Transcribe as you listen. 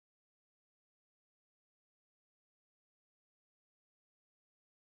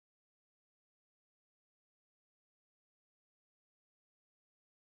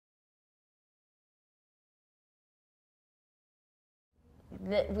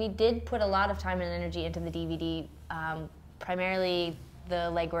We did put a lot of time and energy into the DVD. Primarily,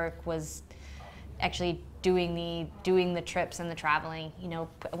 the legwork was actually doing the trips and the traveling. You know,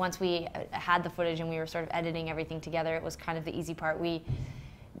 once we had the footage and we were sort of editing everything together, it was kind of the easy part. We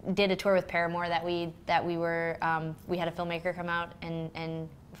did a tour with Paramore that we had a filmmaker come out and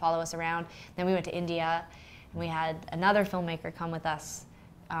follow us around. Then we went to India, and we had another filmmaker come with us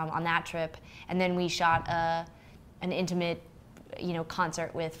on that trip, and then we shot an intimate, you know,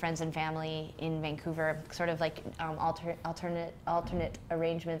 concert with friends and family in Vancouver, sort of like alternate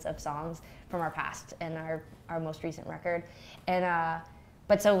arrangements of songs from our past and our most recent record. And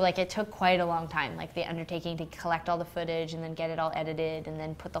but so like it took quite a long time, like the undertaking to collect all the footage and then get it all edited and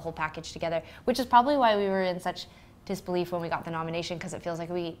then put the whole package together, which is probably why we were in such disbelief when we got the nomination, because it feels like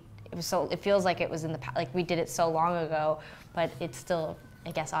it was in the like we did it so long ago, but it's still,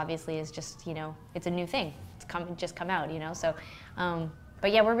 I guess, obviously is just, you know, it's a new thing. It's just come out, you know. So,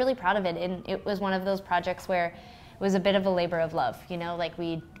 but yeah, we're really proud of it, and it was one of those projects where it was a bit of a labor of love, you know. Like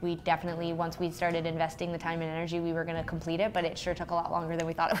we definitely, once we started investing the time and energy, we were going to complete it, but it sure took a lot longer than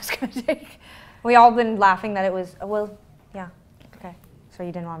we thought it was going to take. We all been laughing that it was, well, yeah, okay. So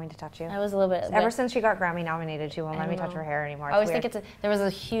you didn't want me to touch you? I was a little bit. Ever since she got Grammy nominated, she won't let me touch her hair anymore. I always think there was a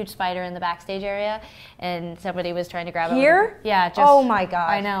huge spider in the backstage area, and somebody was trying to grab it. Here? Yeah. Just, oh my God.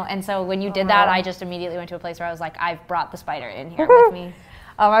 I know. And so when you did that, I just immediately went to a place where I was like, I've brought the spider in here with me.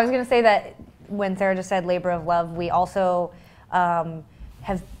 I was going to say that when Sarah just said labor of love, we also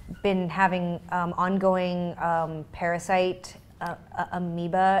have been having ongoing parasite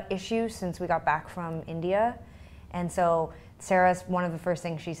amoeba issues since we got back from India. And so Sarah's, one of the first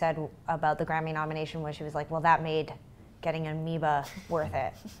things she said about the Grammy nomination was, she was like, well, that made getting an amoeba worth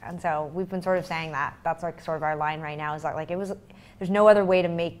it. And so we've been sort of saying that. That's like sort of our line right now, is that like there's no other way to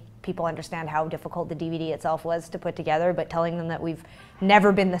make people understand how difficult the DVD itself was to put together, but telling them that we've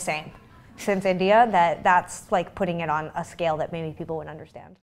never been the same since India, that's like putting it on a scale that maybe people would understand.